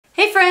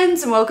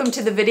friends, and welcome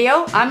to the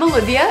video. I'm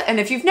Olivia, and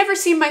if you've never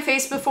seen my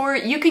face before,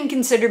 you can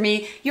consider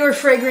me your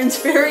fragrance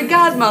fairy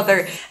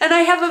godmother. And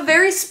I have a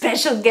very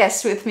special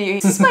guest with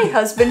me. This is my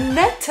husband,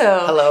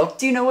 Neto. Hello.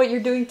 Do you know what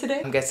you're doing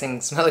today? I'm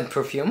guessing smelling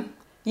perfume?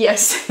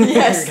 Yes,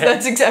 yes, Okay.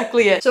 That's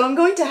exactly it. So I'm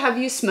going to have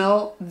you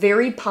smell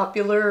very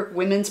popular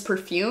women's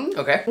perfume.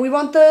 Okay. We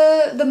want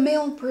the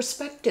male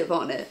perspective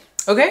on it.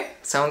 Okay,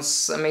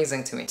 sounds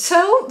amazing to me.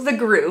 So, the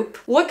group,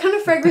 what kind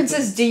of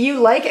fragrances do you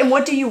like and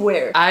what do you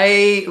wear?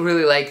 I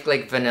really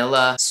like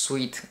vanilla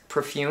sweet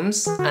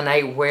perfumes, and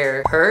I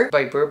wear Her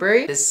by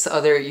Burberry. This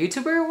other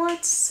YouTuber,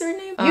 what's her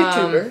name?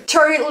 YouTuber?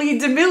 Charlie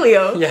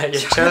D'Amelio. Yeah,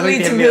 Charlie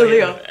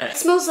D'Amelio. It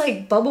smells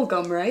like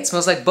bubblegum, right? It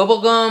smells like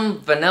bubblegum,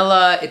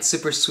 vanilla, it's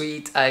super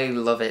sweet, I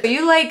love it.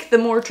 You like the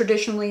more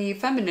traditionally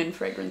feminine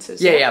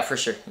fragrances? Yeah, for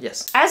sure,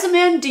 yes. As a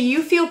man, do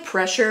you feel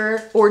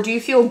pressure or do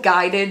you feel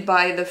guided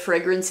by the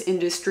fragrance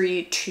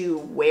industry to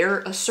wear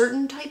a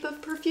certain type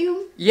of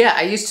perfume? Yeah,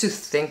 I used to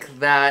think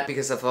that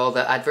because of all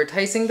the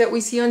advertising that we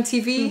see on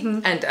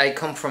TV, and I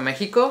come from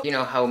Mexico. You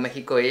know how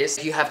Mexico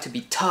is. You have to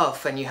be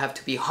tough and you have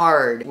to be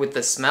hard with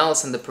the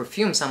smells and the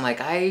perfumes. I'm like,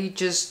 I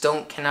just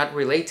cannot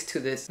relate to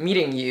this.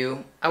 Meeting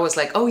you, I was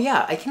like, oh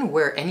yeah, I can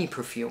wear any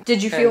perfume.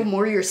 Did you feel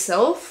more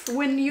yourself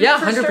when you Yeah,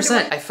 first 100%.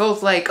 started? I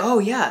felt like, oh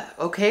yeah,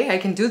 okay, I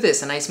can do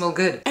this and I smell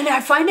good. And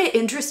I find it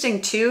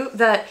interesting too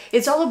that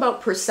it's all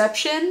about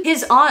perception.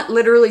 His aunt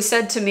literally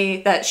said to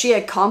me that she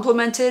had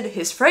complimented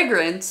his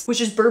fragrance,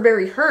 which is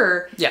Burberry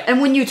Her. Yeah.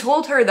 And when you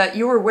told her that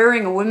you were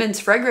wearing a women's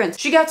fragrance,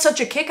 she got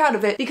such a kick out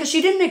of it because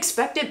she didn't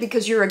expect it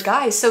because you're a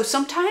guy. So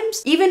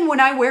sometimes, even when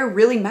I wear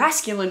really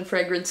masculine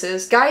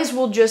fragrances, guys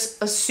will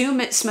just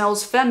assume it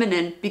smells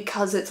feminine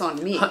because it's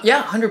on me.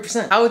 Yeah,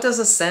 100%. How does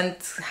a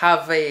scent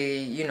have a,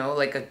 you know,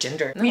 like a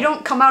gender? No. You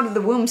don't come out of the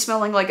womb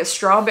smelling like a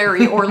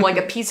strawberry or like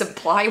a piece of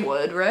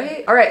plywood,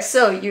 right? All right,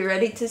 so you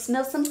ready to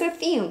smell some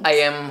perfume? I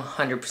am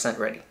 100%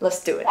 ready.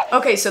 Let's do it.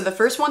 Okay, so the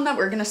first one that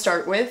we're gonna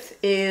start with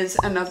is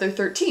Another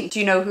 13. Do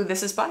you know who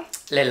this is by?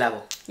 Le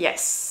Labo.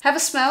 Yes. Have a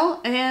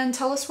smell and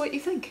tell us what you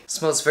think.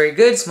 Smells very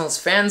good, smells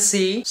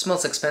fancy,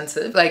 smells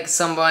expensive. Like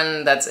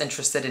someone that's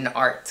interested in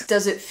art.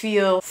 Does it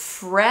feel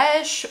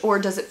fresh or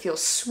does it feel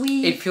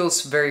sweet? It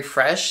feels very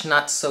fresh,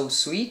 not so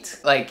sweet.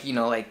 Like, you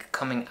know, like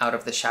coming out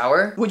of the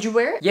shower. Would you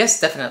wear it? Yes,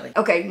 definitely.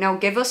 Okay, now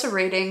give us a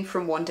rating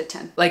from 1 to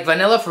 10. Like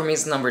vanilla for me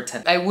is number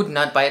 10. I would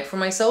not buy it for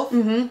myself,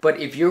 but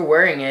if you're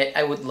wearing it,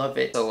 I would love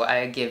it. So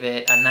I give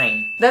it a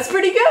 9. That's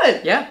pretty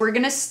good. Yeah. We're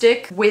gonna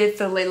stick with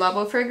the Le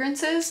Labo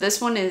fragrances.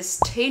 This one is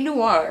Thé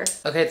Noir.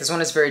 Okay, this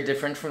one is very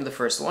different from the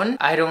first one.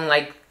 I don't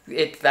like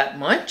it that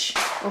much.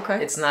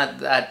 Okay. It's not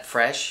that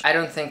fresh. I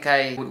don't think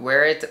I would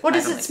wear it. What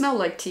does it smell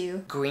like to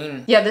you?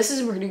 Green. Yeah, this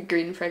is a pretty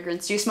green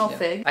fragrance. Do you smell Yeah.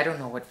 fig? I don't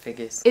know what fig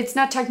is. It's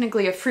not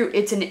technically a fruit,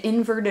 it's an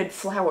inverted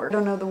flower. I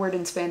don't know the word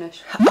in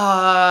Spanish.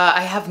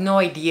 I have no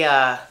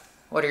idea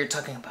what are you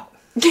talking about.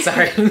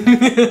 Sorry.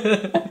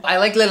 I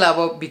like Le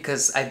Labo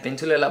because I've been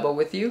to Le Labo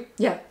with you.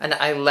 Yeah. And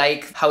I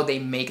like how they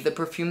make the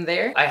perfume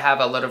there. I have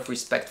a lot of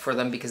respect for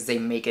them because they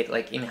make it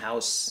like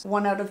in-house.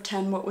 1 out of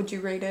 10, what would you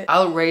rate it?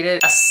 I'll rate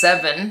it a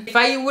 7. If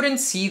I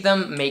wouldn't see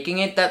them making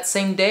it that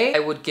same day, I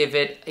would give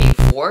it a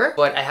 4.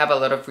 But I have a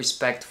lot of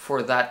respect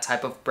for that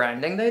type of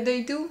branding that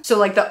they do. So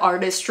like the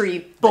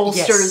artistry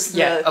bolsters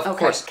Yes. Yeah, of okay.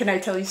 course. Can I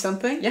tell you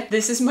something? Yeah.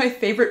 This is my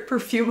favorite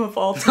perfume of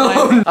all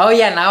time. Oh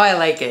yeah, now I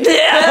like it.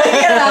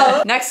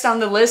 Yeah. Next on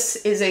the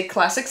list is a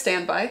classic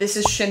standby. This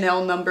is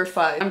Chanel number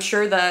 5. I'm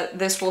sure that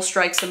this will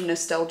strike some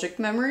nostalgic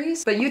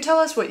memories, but you tell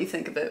us what you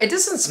think of it. It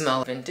doesn't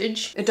smell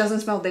vintage. It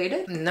doesn't smell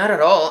dated? Not at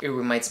all. It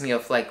reminds me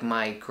of like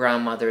my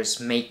grandmother's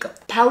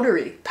makeup.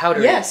 Powdery.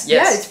 Powdery. Yes.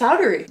 Yeah, it's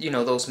powdery. You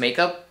know those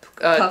makeup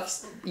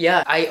Puffs.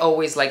 Yeah, I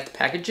always liked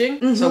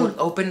packaging, so I would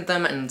open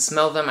them and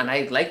smell them and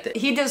I liked it.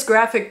 He does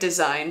graphic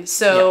design,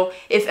 so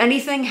if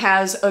anything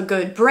has a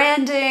good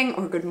branding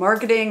or good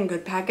marketing,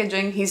 good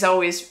packaging, he's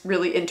always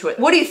really into it.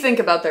 What do you think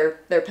about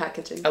their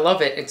packaging? I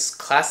love it. It's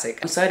classic.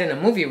 We saw it in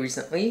a movie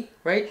recently,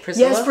 right?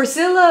 Priscilla? Yes,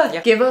 Priscilla!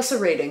 Yeah. Give us a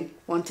rating.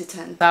 1 to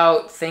 10.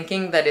 Without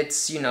thinking that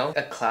it's, you know,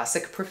 a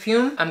classic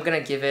perfume, I'm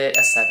gonna give it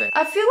a 7.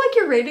 I feel like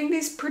you're rating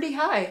these pretty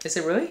high. Is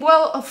it really?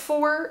 Well, a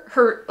 4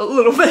 hurt a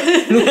little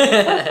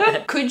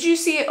bit. Could you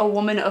see a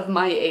woman of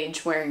my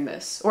age wearing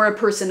this? Or a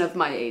person of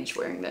my age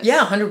wearing this?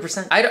 Yeah,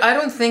 100%. I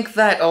don't think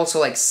that also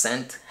like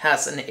scent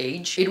has an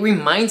age. It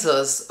reminds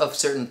us of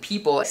certain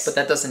people, but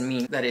that doesn't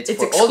mean that it's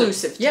for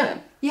exclusive to yeah.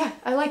 them. Yeah,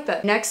 I like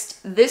that. Next,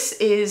 this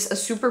is a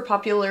super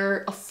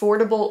popular,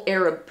 affordable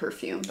Arab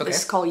perfume. Okay.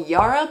 This is called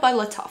Yara by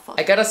Lattafa.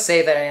 I gotta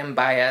say that I am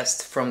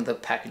biased from the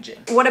packaging.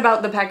 What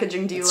about the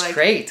packaging do you like? It's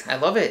great. I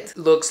love it.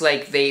 Looks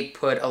like they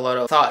put a lot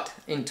of thought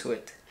into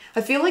it. I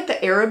feel like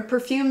the Arab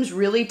perfumes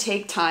really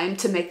take time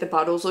to make the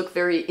bottles look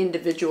very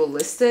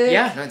individualistic.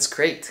 Yeah, no, it's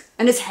great.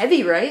 And it's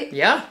heavy, right?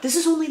 Yeah. This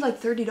is only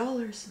like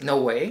 $30.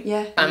 No way.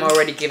 Yeah. I'm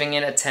already giving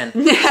it a 10.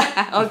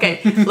 Okay,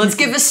 let's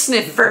give a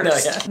sniff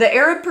first. No, yeah. The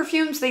Arab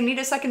perfumes, they need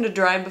a second to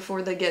dry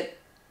before they get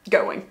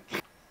going.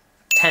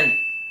 10.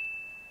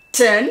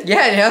 10?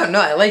 Yeah,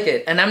 no, I like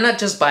it. And I'm not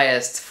just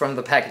biased from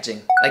the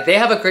packaging. Like, they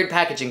have a great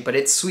packaging, but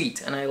it's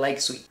sweet, and I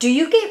like sweet. Do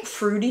you get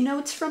fruity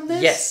notes from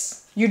this?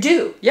 Yes. You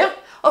do? Yeah.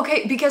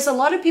 Okay, because a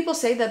lot of people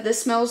say that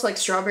this smells like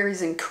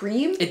strawberries and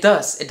cream. It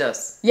does, it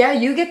does. Yeah,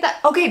 you get that?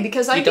 Okay,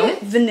 because I You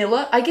get don't?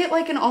 vanilla. I get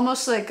like an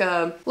almost like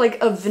a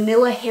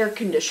vanilla hair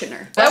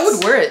conditioner. I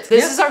would wear it.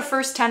 This Yeah. is our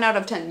first 10 out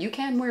of 10. You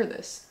can wear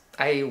this.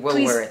 I will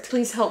Please, wear it.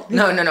 please help me.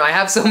 No, I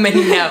have so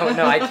many now.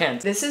 No, I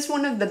can't. This is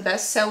one of the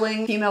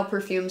best-selling female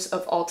perfumes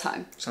of all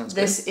time. Sounds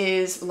This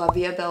is La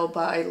Vie Belle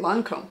by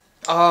Lancôme.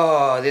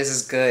 Oh, this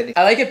is good.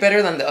 I like it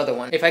better than the other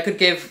one. If I could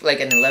give like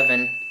an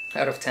 11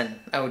 out of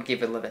 10, I would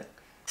give 11.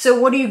 So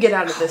what do you get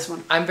out of this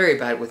one? I'm very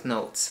bad with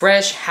notes.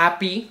 Fresh,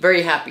 happy,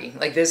 very happy.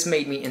 Like, this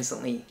made me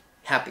instantly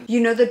happy.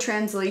 You know the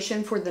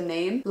translation for the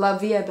name? La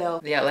Vie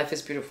Belle. Yeah, life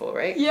is beautiful,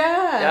 right?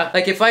 Yeah.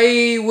 Like, if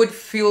I would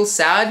feel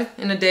sad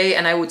in a day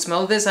and I would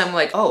smell this, I'm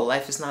like, oh,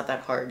 life is not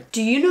that hard.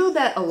 Do you know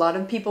that a lot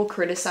of people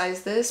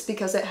criticize this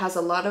because it has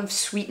a lot of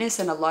sweetness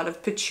and a lot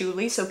of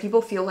patchouli, so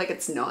people feel like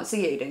it's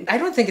nauseating? I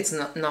don't think it's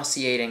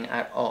nauseating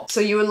at all.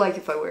 So you would like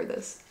if I wear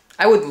this?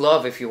 I would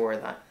love if you wore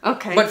that.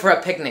 Okay. But for a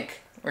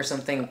picnic or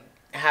something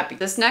happy.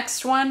 This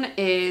next one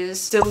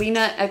is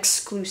Delina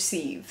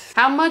Exclusive.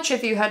 How much,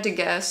 if you had to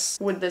guess,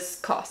 would this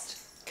cost?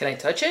 Can I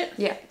touch it?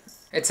 Yeah.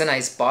 It's a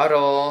nice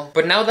bottle.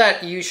 But now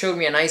that you showed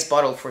me a nice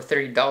bottle for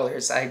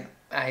 $30,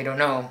 I don't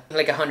know,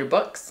 like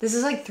 $100? This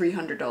is like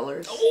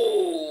 $300.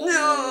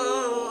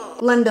 Oh.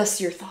 No. Lend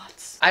us your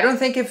thoughts. I don't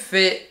think if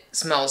it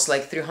smells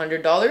like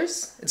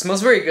 $300. It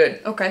smells very good.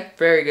 Okay.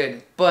 Very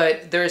good.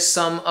 But there's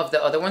some of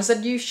the other ones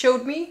that you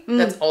showed me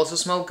that also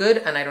smell good,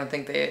 and I don't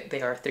think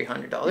they are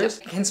 $300. Yep.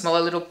 You can smell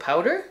a little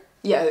powder.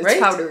 Yeah, it's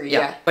right? powdery,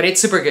 yeah. But it's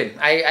super good.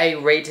 I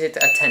rate it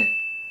a 10.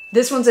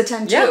 This one's a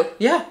 10 too.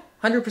 Yeah,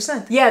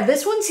 100%. Yeah,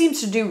 this one seems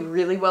to do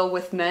really well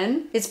with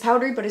men. It's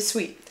powdery, but it's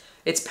sweet.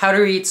 It's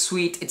powdery, it's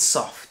sweet, it's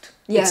soft.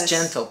 Yes. It's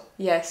gentle.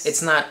 Yes.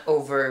 It's not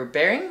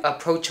overbearing,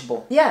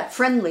 approachable. Yeah,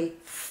 friendly.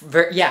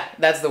 Yeah,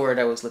 that's the word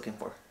I was looking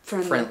for.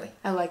 Friendly.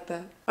 I like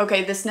that.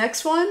 Okay, this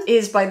next one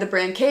is by the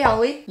brand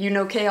Kayali. You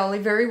know Kayali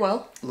very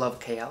well. Love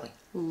Kayali.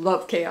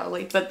 Love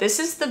Kayali. But this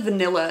is the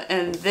vanilla,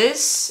 and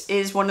this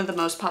is one of the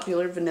most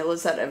popular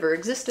vanillas that ever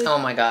existed. Oh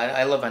my god,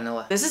 I love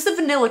vanilla. This is the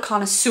vanilla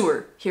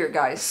connoisseur here,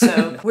 guys.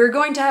 So we're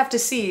going to have to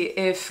see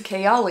if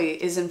Kayali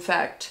is in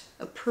fact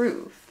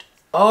approved.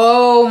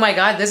 Oh my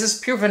god, this is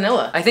pure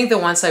vanilla. I think the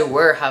ones I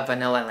wear have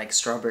vanilla and like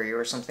strawberry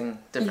or something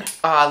different. Yeah.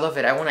 Oh, I love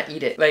it. I want to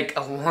eat it. Like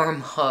a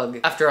warm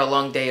hug after a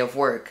long day of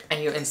work,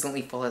 and you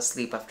instantly fall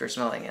asleep after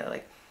smelling it.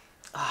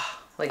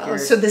 Like, you're...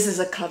 So this is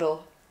a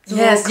cuddle.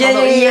 Yes,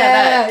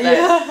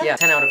 yeah.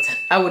 10 out of 10.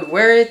 I would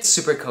wear it.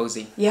 Super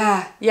cozy.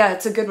 Yeah,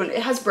 it's a good one.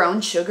 It has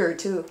brown sugar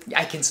too.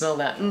 I can smell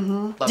that.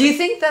 Do you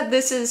think that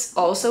this is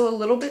also a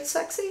little bit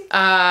sexy?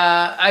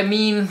 I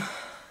mean,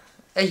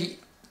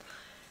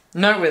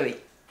 not really.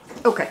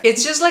 Okay.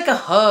 It's just like a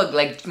hug,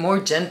 like more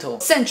gentle.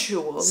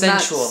 Sensual.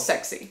 Not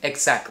sexy.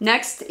 Exactly.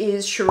 Next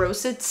is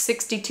Cherosid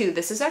 62.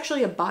 This is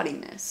actually a body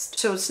mist.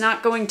 So it's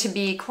not going to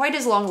be quite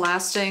as long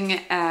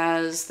lasting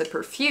as the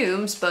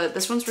perfumes, but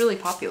this one's really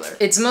popular.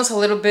 It smells a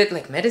little bit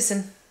like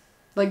medicine.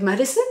 Like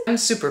medicine? I'm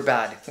super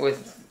bad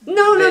with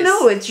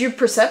No, it's your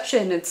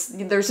perception.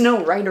 There's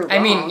no right or wrong. I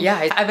mean,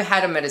 yeah, I've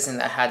had a medicine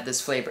that had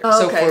this flavor.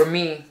 Oh, okay. So for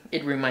me,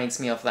 it reminds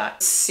me of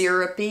that.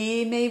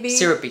 Syrupy, maybe?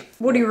 Syrupy.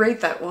 What do you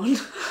rate that one?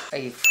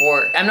 A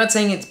 4. I'm not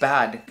saying it's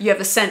bad. You have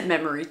a scent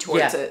memory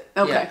towards it.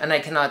 Okay. Yeah, and I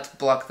cannot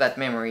block that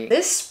memory.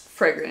 This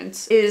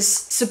fragrance is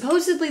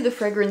supposedly the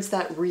fragrance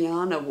that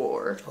Rihanna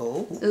wore.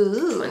 Oh.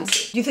 Ooh.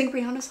 Fancy. Do you think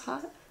Rihanna's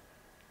hot?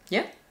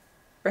 Yeah.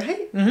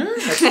 Right?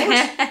 Of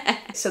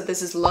course. So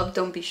this is Love,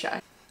 Don't Be Shy.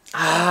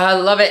 I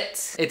love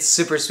it. It's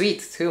super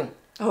sweet too.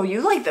 Oh,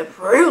 you like the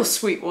real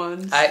sweet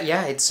ones.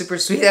 Yeah, it's super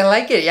sweet. I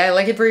like it. Yeah, I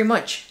like it very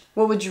much.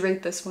 What would you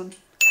rate this one?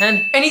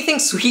 10. Anything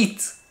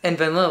sweet and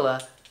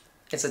vanilla,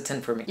 it's a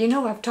 10 for me. You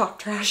know I've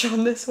talked trash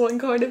on this one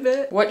quite a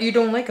bit. What you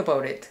don't like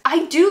about it?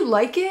 I do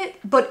like it,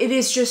 but it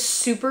is just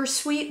super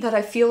sweet that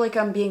I feel like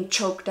I'm being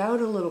choked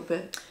out a little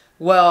bit.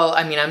 Well,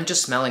 I mean, I'm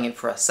just smelling it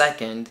for a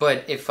second,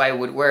 but if I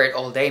would wear it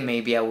all day,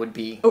 maybe I would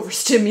be...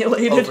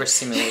 Overstimulated.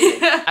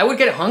 I would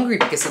get hungry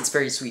because it's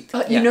very sweet.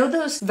 You know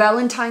those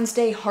Valentine's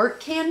Day heart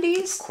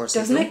candies? Of course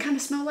Doesn't it kind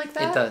of smell like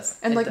that? It does.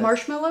 And it like does.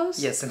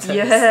 marshmallows? Yes, it does.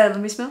 Yeah, let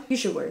me smell. You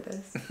should wear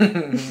this.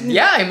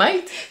 Yeah, I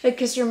might.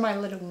 Because you're my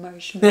little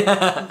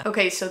marshmallow.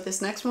 Okay, so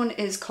this next one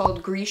is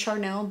called Gris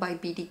Charnel by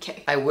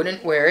BDK. I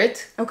wouldn't wear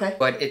it. Okay.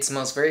 But it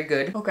smells very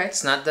good. Okay.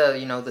 It's not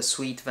the, the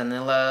sweet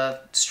vanilla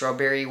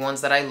strawberry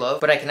ones that I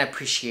love, but I can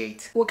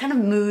appreciate. What kind of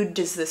mood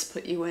does this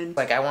put you in?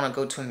 Like, I want to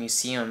go to a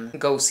museum,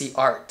 go see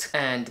art,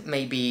 and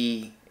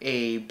maybe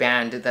a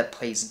band that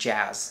plays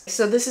jazz.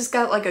 So this has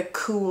got like a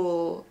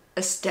cool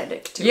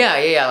aesthetic to it.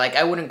 Yeah. Like,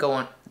 I wouldn't go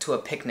on to a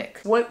picnic.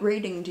 What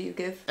rating do you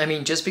give? I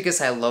mean, just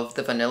because I love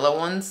the vanilla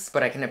ones,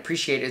 but I can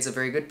appreciate it's a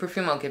very good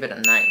perfume, I'll give it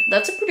a 9.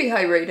 That's a pretty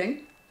high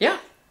rating. Yeah,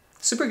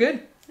 super good.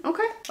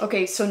 Okay.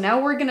 Okay, so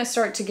now we're gonna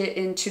start to get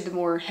into the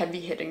more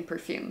heavy-hitting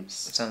perfumes.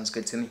 Sounds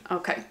good to me.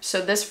 Okay,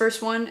 so this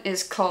first one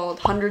is called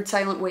 100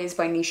 Silent Ways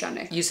by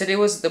Nishane. You said it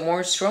was the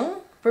more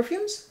strong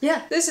perfumes?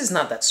 Yeah. This is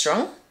not that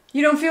strong.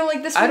 You don't feel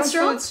like this one's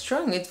strong? I don't feel it's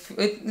strong.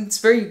 It's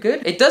very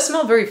good. It does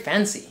smell very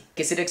fancy.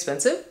 Is it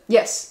expensive?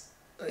 Yes.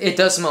 It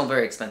does smell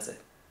very expensive.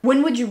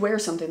 When would you wear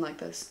something like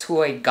this?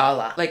 To a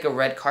gala, like a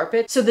red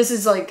carpet. So this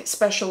is like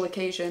special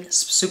occasion.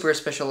 Super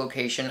special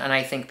occasion, and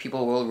I think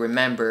people will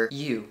remember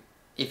you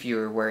if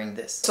you're wearing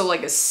this. So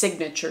like a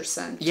signature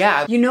scent.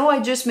 Yeah. You know, I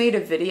just made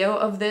a video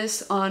of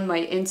this on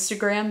my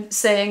Instagram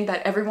saying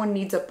that everyone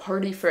needs a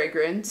party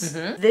fragrance.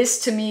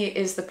 This to me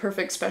is the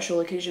perfect special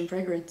occasion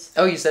fragrance.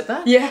 Oh, you said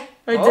that? Yeah,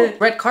 I did.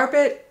 Red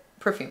carpet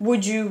perfume.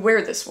 Would you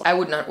wear this one? I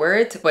would not wear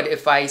it, but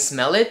if I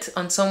smell it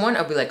on someone,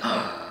 I'll be like,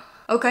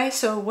 Okay,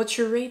 so what's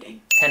your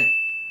rating? 10.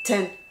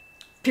 10.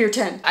 Pure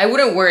 10. I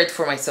wouldn't wear it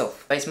for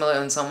myself. If I smell it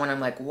on someone,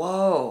 I'm like,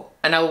 whoa.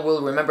 And I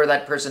will remember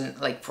that person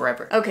like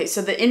forever. Okay,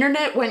 so the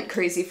internet went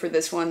crazy for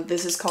this one.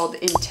 This is called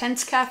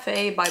Intense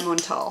Cafe by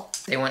Montal.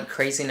 They went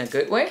crazy in a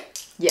good way?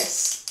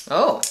 Yes.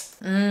 Oh.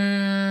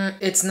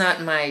 It's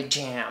not my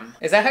jam.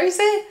 Is that how you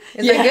say it?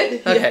 Is Yeah, that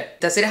good? yeah. Okay.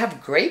 Does it have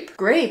grape?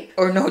 Grape.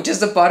 Or no,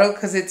 just a bottle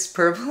because it's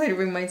purple. It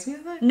reminds me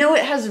of that. No,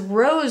 it has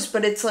rose,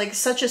 but it's like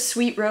such a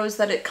sweet rose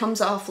that it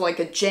comes off like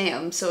a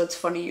jam. So it's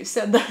funny you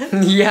said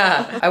that.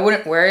 Yeah. I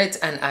wouldn't wear it,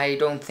 and I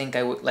don't think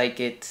I would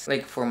like it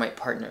like for my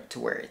partner to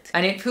wear it.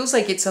 And it feels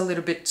like it's a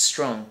little bit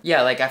strong.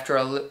 Yeah, like after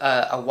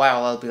a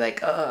while I'll be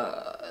like,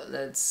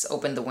 let's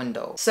open the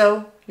window.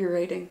 So, your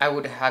rating? I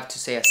would have to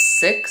say a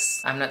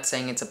 6. I'm not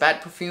saying it's a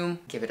bad perfume.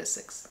 Give it a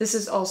 6. This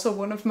is also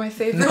one of my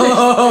favorites.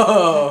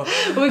 No!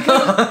 we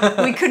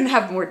couldn't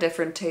have more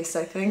different tastes,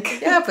 I think.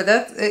 Yeah, but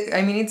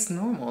I mean, it's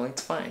normal.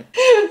 It's fine.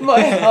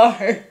 My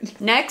heart.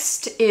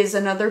 Next is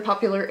another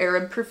popular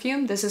Arab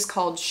perfume. This is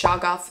called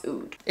Shagaf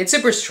Oud. It's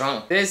super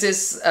strong. This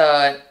is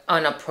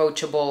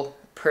unapproachable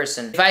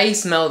person. If I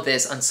smell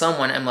this on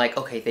someone, I'm like,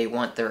 okay, they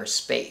want their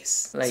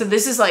space. Like, so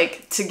this is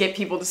like to get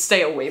people to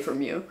stay away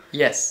from you.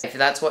 Yes. If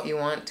that's what you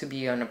want, to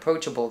be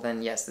unapproachable,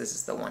 then yes, this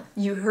is the one.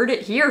 You heard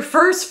it here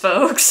first,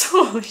 folks.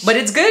 But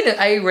it's good.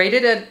 I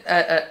rated it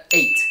at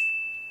 8.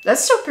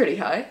 That's still pretty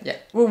high. Yeah.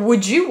 Well,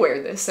 would you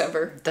wear this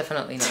ever?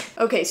 Definitely not.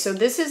 Okay, so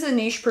this is a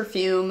niche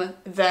perfume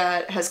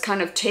that has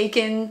kind of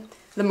taken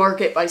the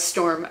market by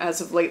storm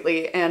as of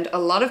lately, and a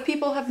lot of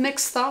people have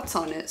mixed thoughts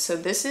on it. So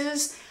this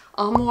is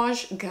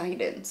Amouage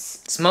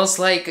Guidance. It smells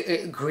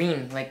like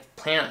green, like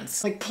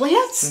plants. Like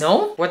plants?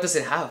 No? What does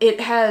it have? It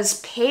has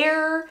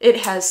pear, it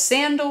has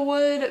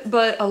sandalwood,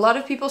 but a lot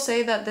of people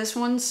say that this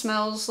one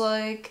smells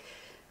like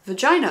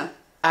vagina.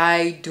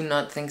 I do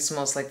not think it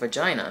smells like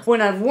vagina.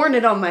 When I've worn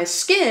it on my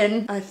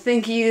skin, I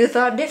think you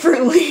thought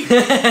differently.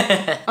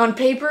 On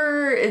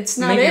paper, it's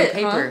not maybe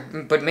it, on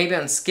paper, but maybe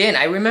on skin.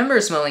 I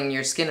remember smelling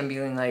your skin and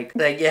being like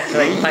yeah,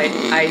 like my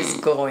eyes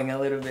glowing a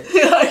little bit.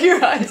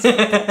 Your eyes.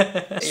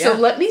 Yeah. So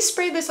let me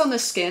spray this on the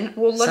skin.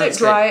 We'll let Sounds it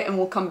dry good. and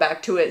we'll come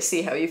back to it,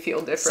 see how you feel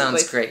differently.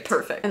 Sounds great.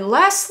 Perfect. And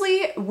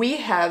lastly, we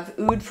have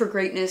Oud for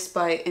Greatness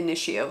by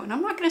Initio. And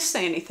I'm not going to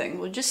say anything.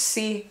 We'll just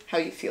see how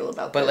you feel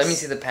about this. But let me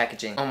see the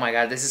packaging. Oh my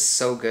god, this is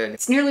so good.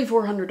 It's nearly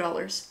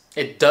 $400.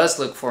 It does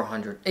look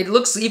 400. It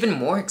looks even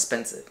more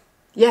expensive.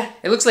 Yeah.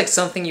 It looks like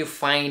something you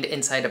find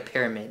inside a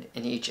pyramid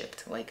in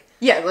Egypt. Like,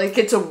 yeah, like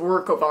it's a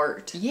work of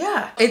art.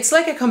 yeah. It's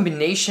like a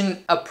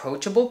combination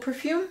approachable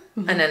perfume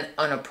and an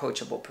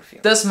unapproachable perfume.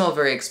 It does smell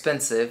very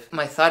expensive.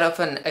 My thought of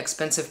an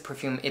expensive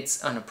perfume,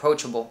 it's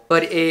unapproachable.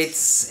 But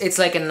it's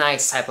like a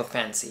nice type of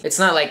fancy. It's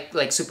not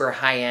like super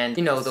high-end,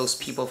 you know, those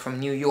people from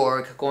New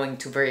York going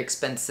to very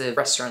expensive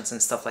restaurants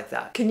and stuff like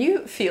that. Can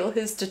you feel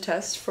his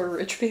detest for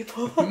rich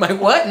people? My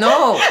what?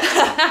 No!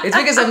 It's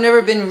because I've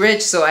never been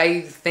rich, so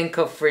I think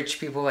of rich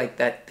people like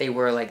that. They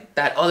were like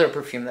that other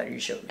perfume that you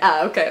showed me.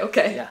 Ah, okay,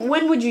 okay. Yeah.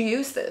 When would you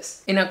use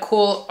this? In a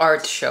cool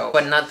art show,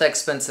 but not the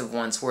expensive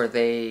ones where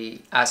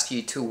they ask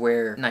you to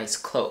wear nice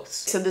clothes.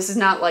 So this is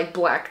not like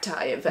black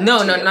tie event.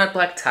 No, not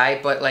black tie,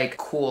 but like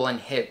cool and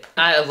hip.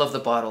 I love the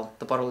bottle.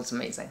 The bottle is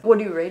amazing. What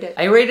do you rate it?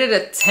 I rated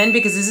it a 10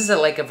 because this is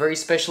like a very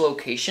special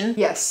occasion.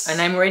 Yes.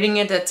 And I'm rating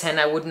it a 10.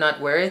 I would not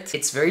wear it.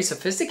 It's very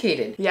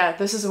sophisticated. Yeah,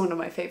 this is one of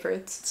my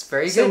favorites. It's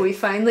very good. So we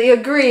finally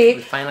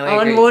agree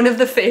on one of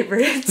the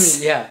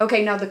favorites. Yeah.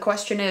 Okay, now the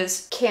question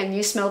is, can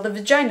you smell the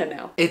vagina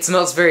now? It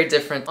smells very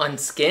different on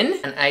skin,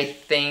 and I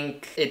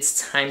think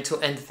it's time to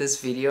end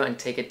this video and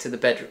take it to the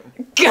bedroom.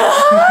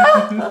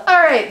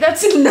 Alright,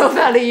 that's enough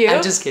out of you.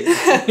 I'm just kidding.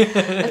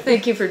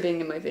 Thank you for being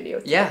in my video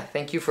today. Yeah,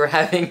 thank you for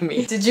having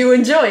me. Did you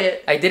enjoy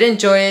it? I did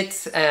enjoy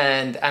it,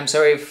 and I'm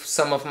sorry if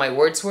some of my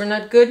words were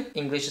not good.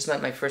 English is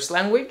not my first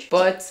language,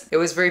 but it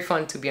was very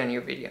fun to be on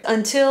your video.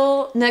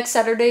 Until next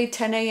Saturday,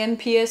 10 a.m.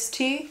 PST,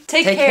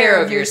 take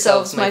care of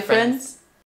yourselves, my friends.